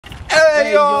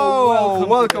Hey yo!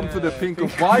 Welcome to the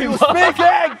PinkCoffee. Why are you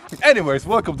speaking? Anyways,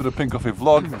 welcome to the PinkCoffie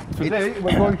vlog. Today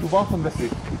we're going to Vaasa.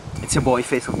 It's your boy,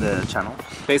 face of the channel.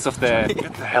 Face of the...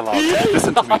 Get the hell out.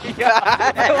 Listen to me. Man.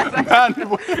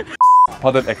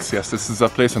 Padel X, yes. This is a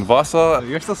place in Vaasa.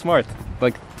 You're so smart.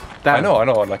 Like that. I know.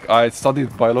 Like I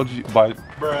studied biology by...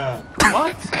 Bruh.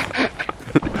 What?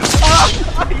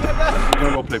 We're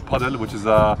gonna go play padel, which is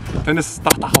tennis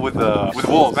with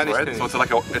walls, right? So it's like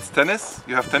it's tennis.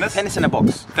 You have tennis. Tennis in a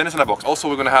box. Tennis in a box. Also,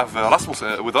 we're gonna have Rasmus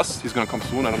with us. He's gonna come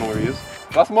soon. I don't know where he is.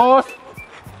 Rasmus!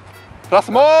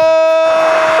 Rasmus!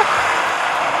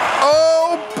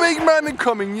 Oh, big man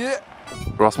incoming, yeah.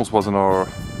 Rasmus was in our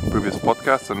previous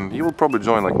podcast, and he will probably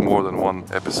join like more than one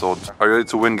episode. Are you ready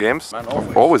to win games? Man,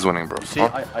 always winning, bro. See,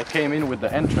 I came in with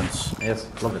the entrance. Yes,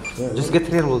 love it. Yeah, just get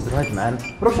real with right, man.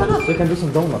 Bro, shut up. So you can do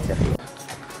some donuts, yeah.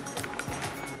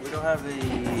 We don't have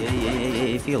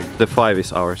a field. The 5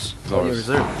 is ours. It's ours.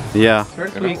 Reserve. Yeah.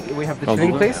 First we have the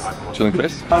chilling place. Chilling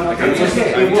place? Oh my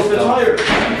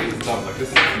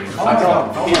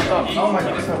god.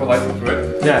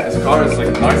 Yeah, this car is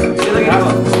like nice and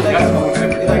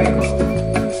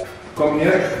come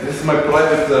here. This is my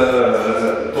private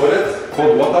toilet,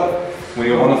 cold water. When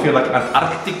you want to feel like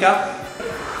Antarctica.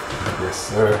 Yes,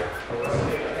 sir.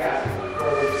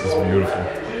 This is beautiful.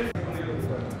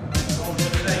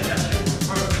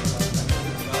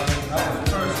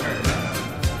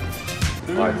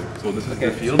 Right, so this is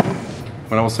the field.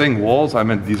 When I was saying walls, I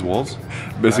meant these walls.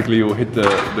 Basically, you hit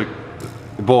the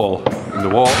ball in the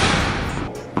wall.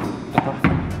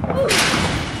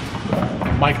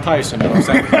 Mike Tyson, you know what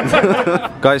I'm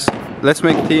saying? Guys, let's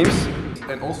make teams.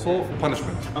 And also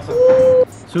punishment. What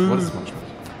is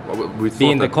punishment?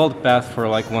 Be in the cold bath for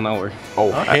like 1 hour.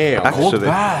 Oh, hell. Actually.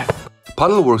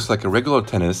 Padel works like a regular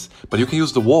tennis, but you can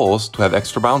use the walls to have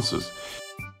extra bounces.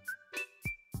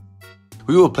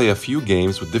 We will play a few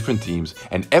games with different teams,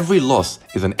 and every loss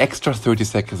is an extra 30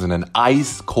 seconds in an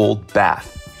ice-cold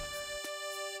bath.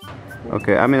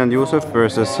 Okay, Amin and Josef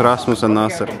versus Rasmus and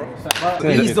Nasser.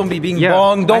 Please don't be bing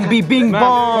bong. Don't be bing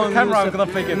bong. Camera, I'm gonna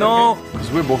fake it. No. Because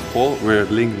we're both tall, we're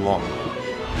ling long.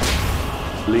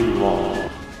 Ling long.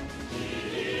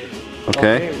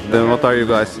 Okay, then what are you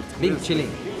guys? Bing chilling.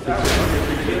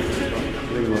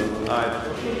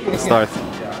 Start.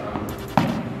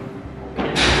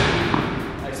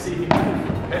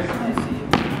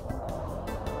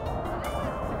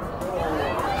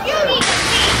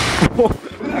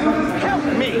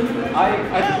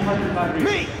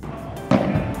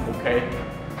 Okay.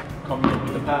 Coming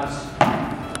with the pass.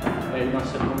 Hey,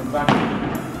 Nasser coming back. I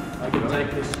can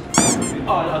take this. Oh,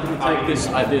 I didn't take this.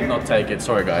 I did not take it.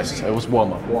 Sorry, guys. It was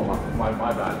warm up. My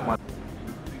bad.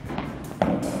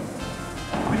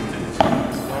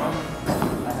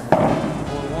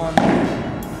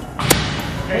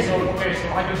 Okay, so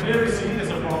I can clearly see there's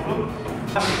a problem. I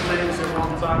haven't played this in a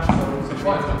long time, so it's a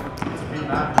bit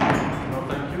bad. No,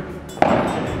 thank you.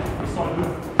 It's not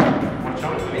good. Watch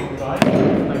out, big guy.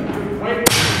 Thank you. Wait.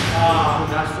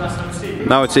 That's not Steve.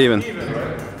 Now it's even.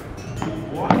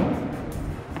 What?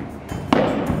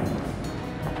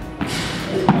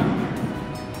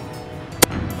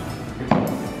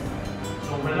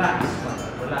 So relax,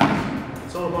 relax.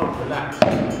 It's all about relax.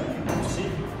 See?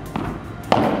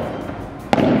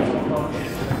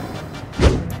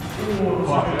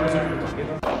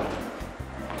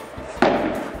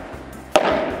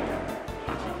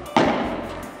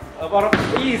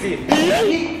 Easy.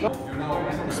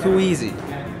 It's too easy.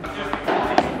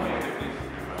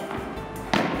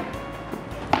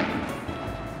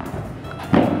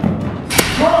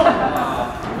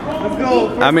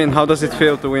 I mean, how does it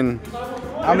feel to win?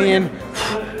 I mean,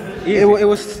 it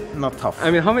was not tough. I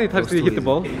mean, how many times did you hit the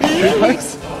ball? 3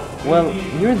 times? Well,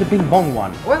 you're the bing bong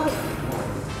one. Well,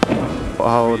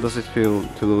 How does it feel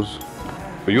to lose?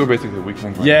 But you're basically a weak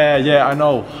link. Right? Yeah, I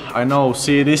know.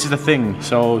 See, this is the thing.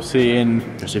 So, see,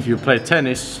 if you play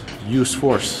tennis, use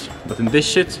force. But in this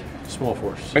shit, small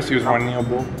force. Let's use running your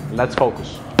ball. Let's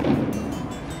focus.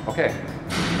 Okay.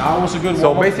 That was a good one.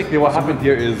 So basically what happened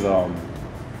here is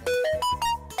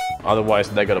Otherwise,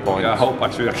 they got a point. yeah, I hope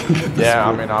actually I can get this. Yeah,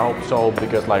 I mean, I hope so,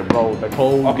 because like, bro, the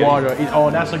cold water.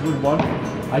 Oh, that's a good one.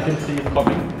 I can see it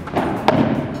coming.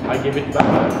 I give it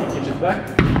back. He gives it back.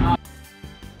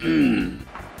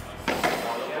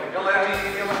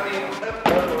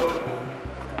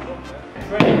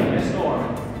 Ready? Let's go.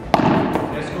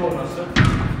 Let's go, Nasser.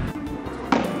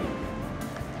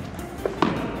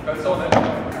 That's all then.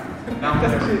 Now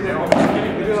they're almost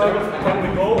getting the Can we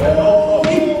go?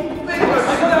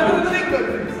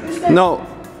 No,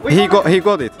 he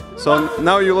got it. So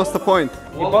now you lost the point.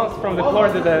 He bounced from the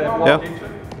floor to the wall. Yeah.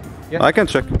 Yeah. I can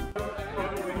check.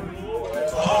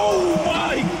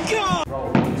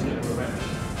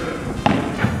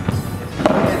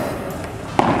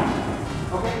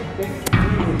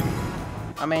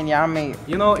 I mean, yeah, I mean,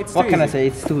 You know, it's what too can I easy. say?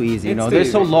 It's too easy. You It's know, too they're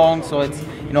so easy. long, so it's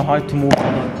hard to move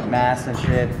mass and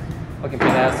shit. Fucking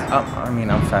fat ass. I mean,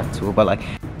 I'm fat too, but like,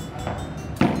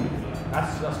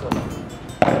 That's what.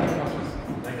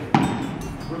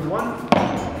 Good one.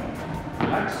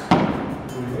 Relax.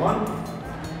 Good one.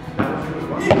 That was a good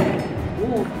one.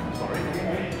 Ooh. Sorry.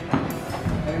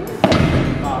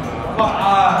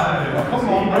 Come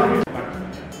on, bro.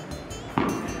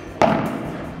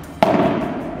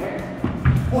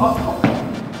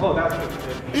 Oh, that's good.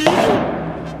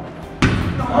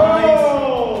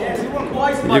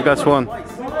 You guys won.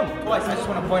 twice. I just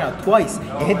want to point out, twice.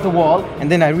 It hit the wall, and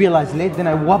then I realized late, then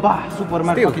I wabah,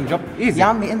 Superman Still, fucking jump. easy.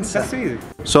 Yeah, me inside. That's easy.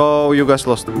 So you guys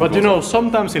lost. But you know,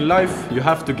 sometimes in life you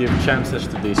have to give chances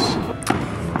to this.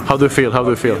 How do you feel? How do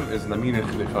you feel? Is Namin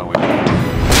Elkhleifawy.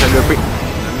 Can you repeat?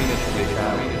 Namin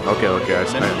Elkhleifawy. Okay, okay, I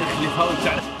stand.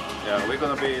 Yeah, we're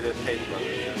gonna be the hate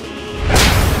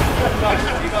brothers.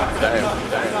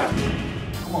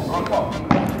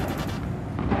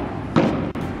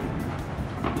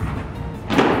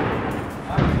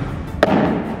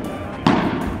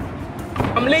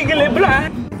 I'm legally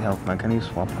blind. Help, man. Can you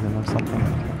swap him or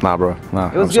something? Nah, bro.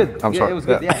 Nah. It was good. I'm Yeah, sorry. it was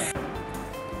good. Yeah.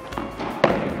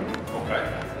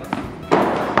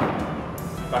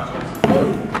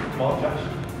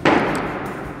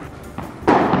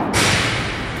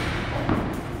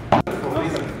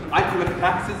 I collect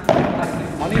taxes,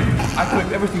 money, I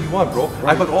collect everything you want, bro.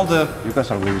 I got all the... You guys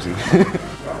are losing.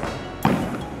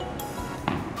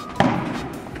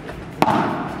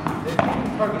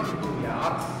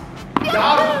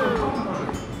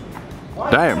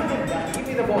 Damn.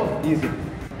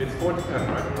 It's 40-10,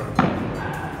 right?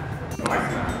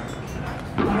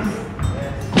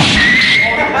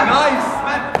 Nice!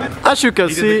 As you can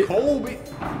see, Kobe!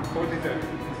 40-10.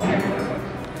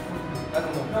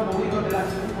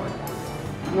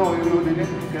 No, you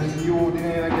didn't, because you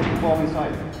didn't get the ball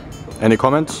inside. any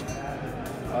comments?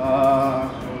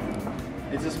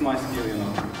 It's just my skill, you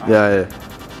know. Yeah, yeah.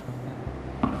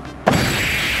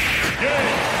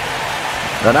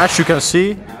 And as you can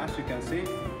see, As you can see,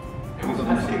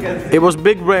 it was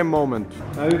big brain moment.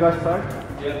 now you guys start.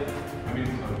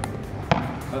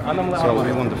 So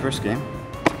we won the first game.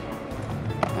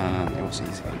 And it was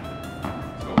easy.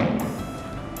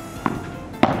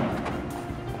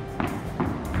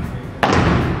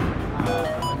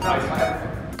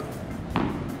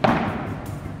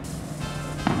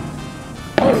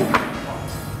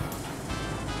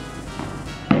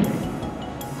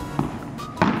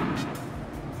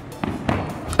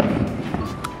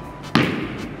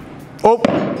 Oh!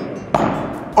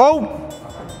 Oh!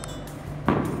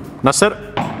 Nasser!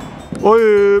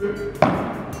 Oi!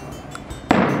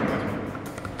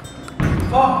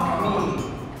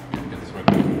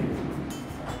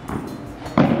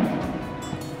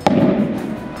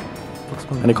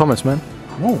 Any comments, man?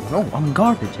 No, I'm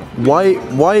garbage.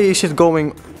 Why is it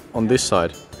going on this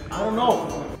side? I don't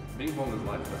know. Being home is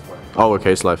life, that's why. Oh,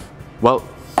 okay, it's live. Well,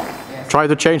 try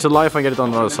to change the life and get it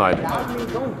on the other side.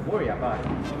 Don't worry about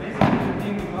it.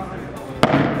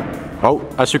 Oh,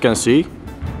 as you can see,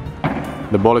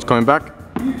 the ball is coming back.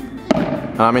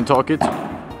 Amin talk it.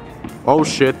 Oh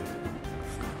shit.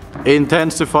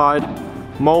 Intensified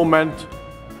moment.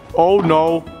 Oh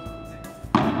no.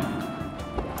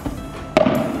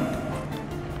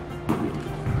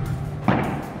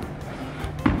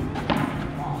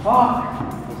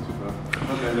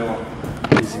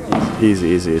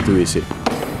 Easy, too easy.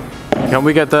 Can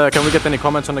we get any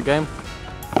comments on the game?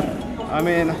 I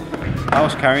mean, I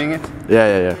was carrying it,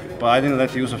 Yeah. but I didn't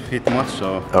let Josef hit much,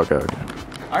 so... Okay.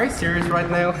 Are you serious right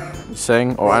now?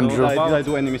 Saying or Andrew? Did I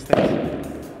do any mistakes?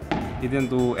 He didn't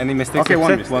do any mistakes. Okay,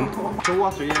 one except mistake. The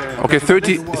water, yeah. Okay,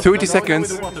 30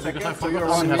 seconds.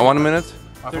 1 minute.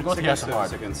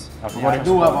 Seconds. I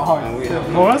do have a heart.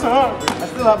 Oh, that's hard. I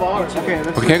still have a heart. Okay,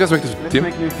 let's Okay, can you guys make this team?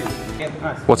 make new team.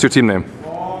 What's your team name?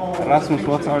 Rasmus,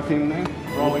 what's our team name?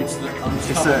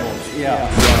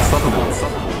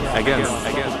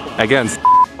 Against.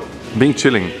 Being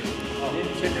chilling.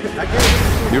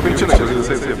 You're being chilling. You're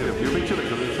being chilling.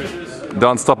 The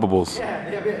Unstoppables.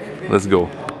 Let's go.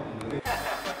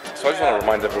 So I just want to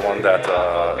remind everyone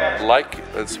that like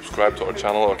and subscribe to our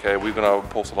channel. Okay, we're gonna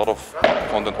post a lot of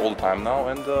content all the time now,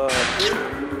 and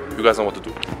you guys know what to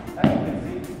do.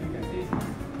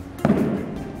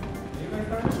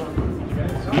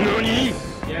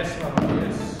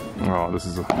 Oh, this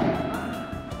is a...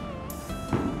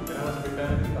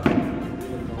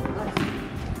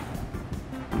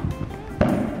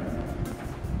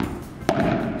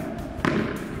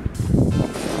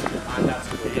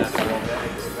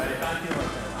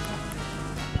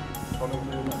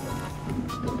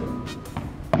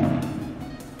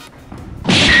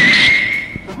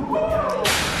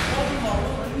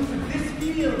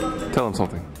 Tell him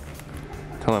something.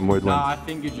 Tell him where it went. I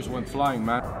think it just went flying,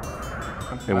 man.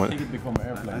 I think it became an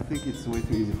airplane. I think it's way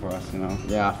too easy for us, you know.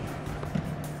 Yeah.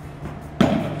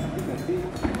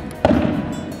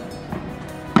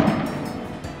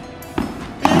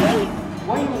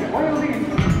 Why are you leaving?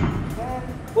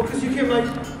 Well, because you came like...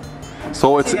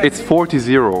 So it's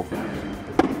 40-0.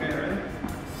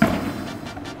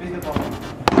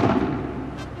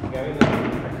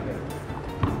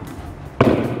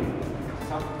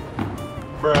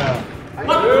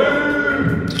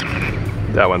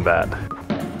 That went bad.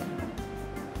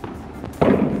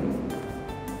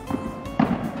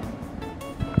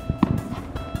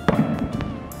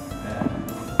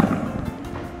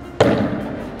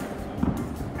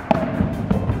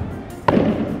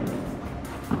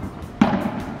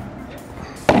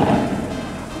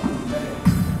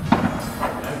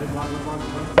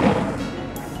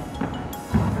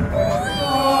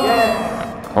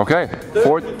 Okay,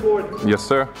 fourth. Yes,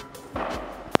 sir.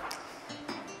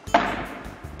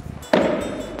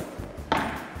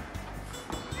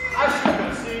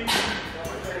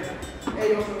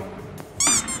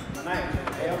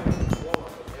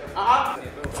 Uh-huh.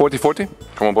 40-40.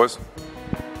 Come on, boys.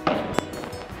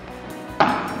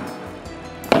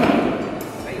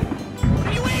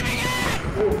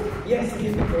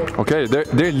 Okay,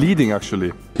 they're leading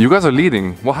actually. You guys are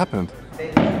leading. What happened?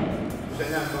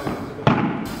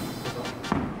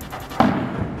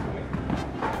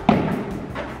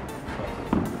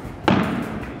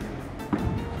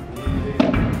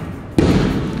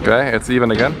 Okay, it's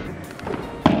even again.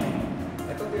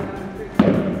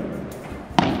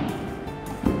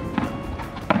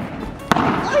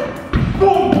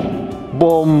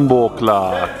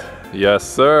 Bomboklat. Yes,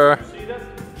 sir.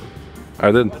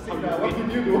 I did. What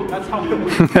did you do? That's how you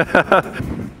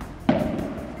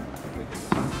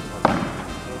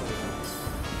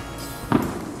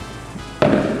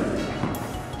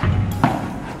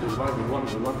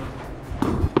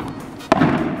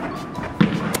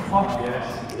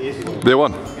They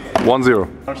won. 1-0.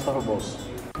 Unstoppables.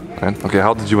 Okay,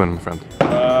 how did you win, my friend?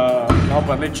 No,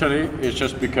 but literally, it's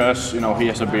just because, you know, he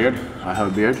has a beard. I have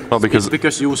a beard. No, because- It's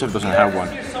because Josef doesn't have one.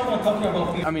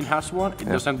 I mean, has one, it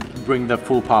doesn't bring the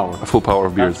full power. A full power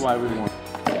of beards. That's why we won.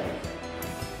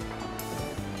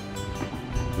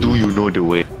 Do you know the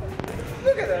way?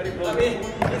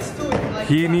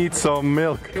 He needs some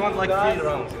milk. You want like 3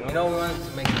 rounds, you know? We want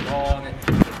to make it long.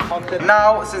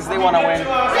 Now, since they want to win.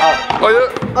 Oh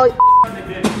yeah. Oh.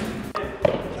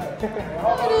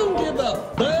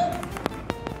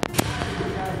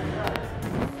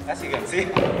 As you can see.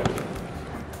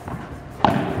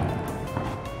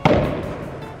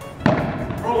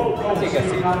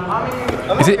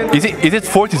 Is it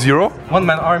 40-0? One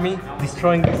man army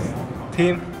destroying this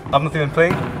team. I'm not even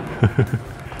playing.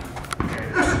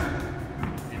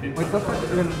 Wait, that's not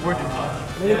even working.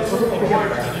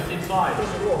 It's inside.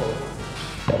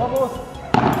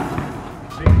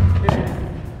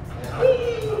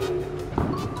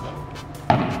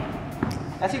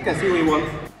 As you can see, we won.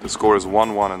 The score is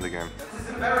 1-1 in the game. This is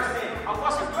embarrassing. I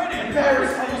wasn't winning.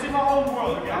 Embarrassing. I was in my own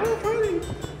world again.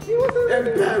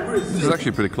 This is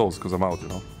actually pretty close because I'm out, you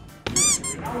know.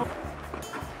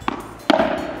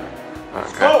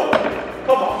 Okay. Oh,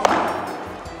 come on.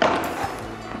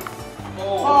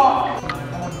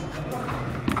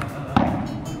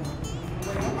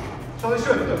 So they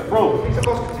should. Bro, it's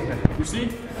supposed to see it. You see?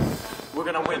 We're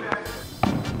gonna win.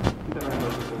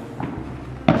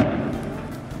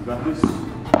 You got this?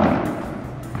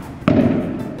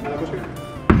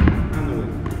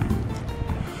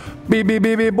 Beep beep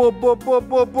beep beep boop boop boop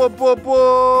boop boop boop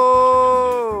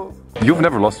boop. You've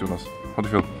never lost, Jonas. How do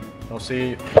you feel? I'll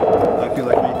see. I feel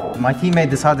like me. My teammate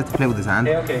decided to play with his hand.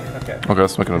 Okay. Okay,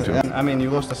 let's make it on two. And, I mean, you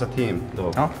lost as a team,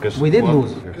 though. No, we did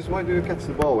lose. Because why do you catch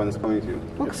the ball when it's coming to you?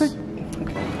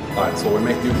 Alright, so we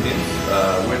make new teams.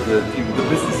 We're the team with the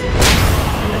business.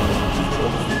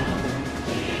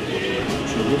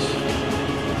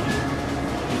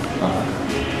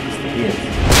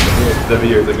 The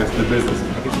beers against the business.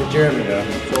 So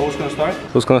who's gonna start?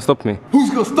 Who's gonna stop me? Who's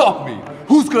gonna stop me?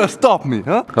 Who's gonna stop me,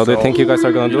 huh? How do you think you guys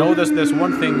are gonna You know, do? there's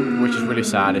one thing which is really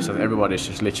sad is that everybody's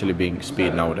just literally being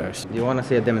speed nowadays. Do you want to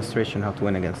see a demonstration how to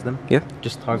win against them? Yeah.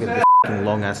 Just target the f***ing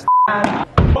long ass.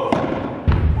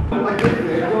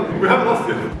 We haven't lost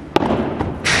it.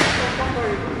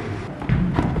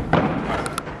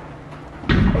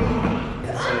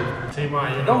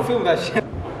 Don't film that shit.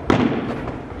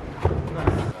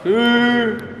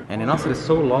 And in Nasser is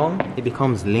so long, it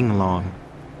becomes Ling long.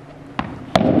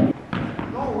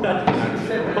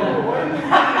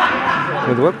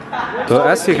 With what? So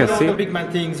as you can see, Big man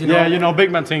things, you know. Yeah, you know,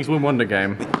 big man things, we won the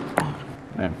game.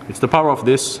 Yeah. It's the power of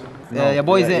this. Yeah,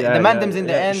 boys, the mandems in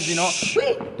the end, you know.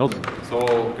 So,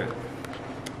 okay.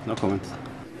 no comments.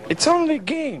 It's only a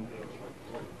game.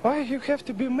 Why you have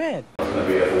to be mad?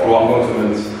 Bro, I'm going 2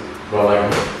 minutes. Bro,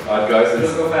 like, alright guys,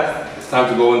 it's time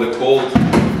to go in the cold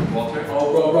water.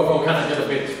 Oh, bro, can I get a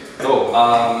bit? So,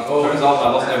 turns out I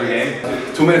lost every game.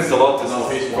 2 minutes is a lot, this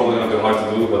is probably gonna be hard to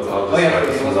do, but I'll just try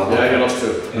this one out. Yeah, you lost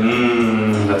too.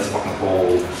 That's fucking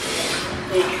cold.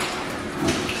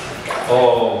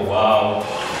 Oh, wow.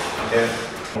 Okay.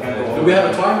 Do we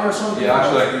have a timer or something? Yeah,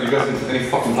 actually, like, you guys didn't any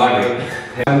fucking time.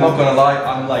 I'm not gonna lie,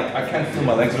 I'm like, I can't feel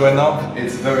my legs right now.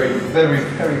 It's very, very,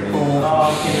 very cold.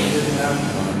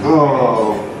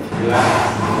 Oh.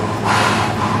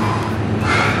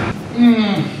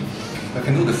 I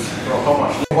can do this. Bro, how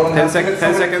much? 10 seconds.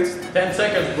 10 seconds. 10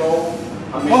 seconds, bro.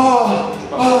 I mean,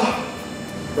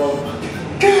 bro.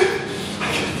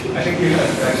 I think you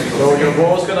guys actually Bro, your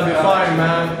ball's gonna be fine,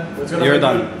 man. It's gonna You're be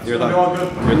done. good. It's You're gonna done. be all good.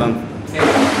 You're done.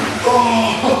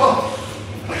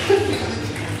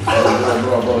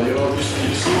 Bro, you know, you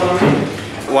see what I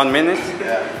mean? 1 minute.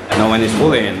 Yeah. No, when it's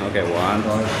fully in. Okay, 1,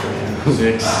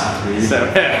 6, 7,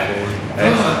 8,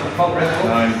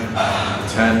 9,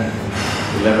 10,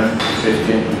 11,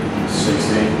 15,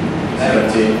 16,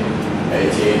 17,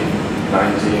 18,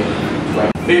 19,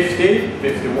 20, 50,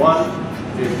 51,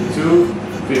 52,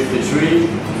 53,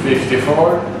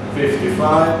 54,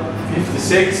 55,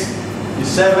 56,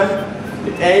 57,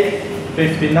 58,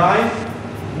 59,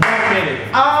 1 minute.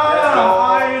 I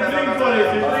blinked on it,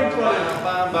 you blinked on it.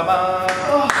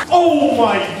 Oh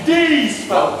my days,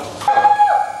 man!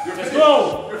 Let's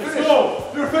go! Let's go!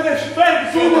 You're finished!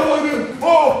 Thanks!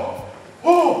 Oh!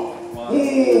 Oh!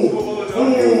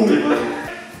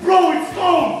 Bro, it's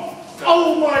gone! Oh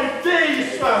my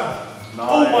days, fam!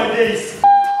 Oh my days!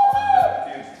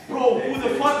 Bro, who the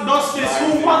fuck does this?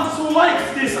 Who likes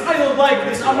this? I don't like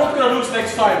this. I'm not gonna lose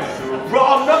next time. Bro,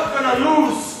 I'm not gonna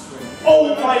lose.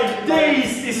 Oh my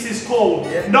days, this is cold.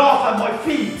 Not at my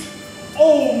feet.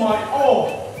 Oh my,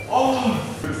 oh,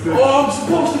 I'm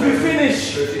supposed to be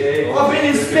finished. I've been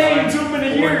in Spain too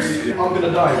many years. I'm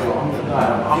gonna die, bro. I'm gonna die.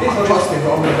 I'm trust me,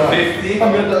 bro. I'm gonna die. 50.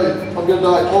 I'm gonna die. I'm gonna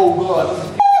die. Oh god.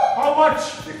 How much?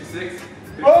 56.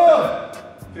 57. Oh!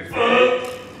 58.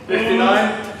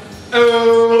 59.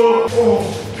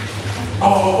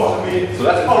 Oh, I mean. So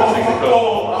that's interesting because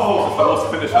I'm supposed to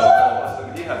finish out.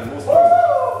 He had the most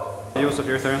points. Josef,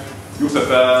 your turn. Josef,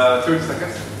 30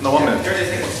 seconds? No, 1 minute. 30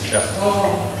 seconds. Yeah.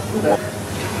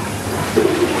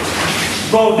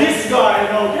 Bro, this guy, you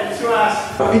know, gets your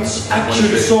ass. It's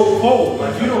actually so cold.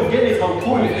 Like, you don't get it how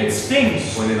cold it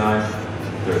stings. 29.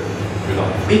 30. You're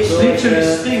done. It literally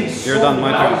stings. You're done,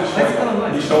 my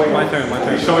turn. He's showing My turn.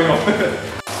 He's showing off.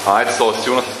 Alright, so it's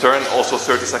Jonas' turn, also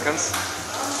 30 seconds.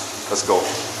 Let's go.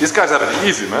 These guys have it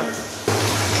easy, man.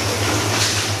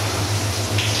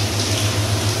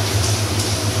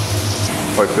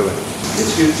 How are you feeling?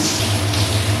 It's good.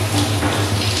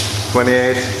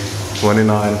 28,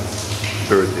 29,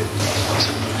 30.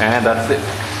 And that's it.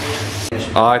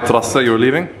 Alright, Nasser, you're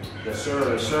leaving? Yes,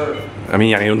 sir, yes, sir. I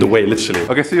mean, on the way, literally.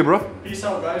 Okay, see you, bro. Peace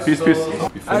out, guys. Peace, So,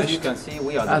 peace. As you can see,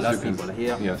 we are the last people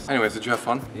here. Yes. Anyways, did you have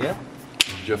fun? Yeah.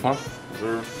 Did you have fun?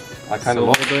 I kind So of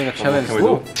lost. we're doing a What challenge. can we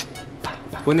do?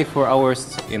 24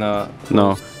 hours in a...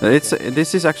 No,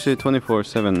 this is actually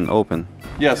 24/7 open.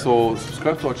 Yeah, so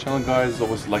subscribe to our channel, guys.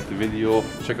 Always like the video.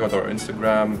 Check out our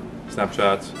Instagram,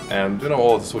 Snapchat, and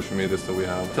all the social medias that we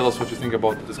have. Tell us what you think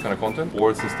about this kind of content,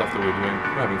 awards and stuff that we're doing.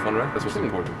 We're having fun, right? That's what's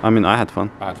important. I mean, I had fun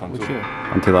I had fun too.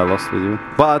 until I lost with you.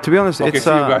 But to be honest, Okay, it's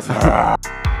see you guys.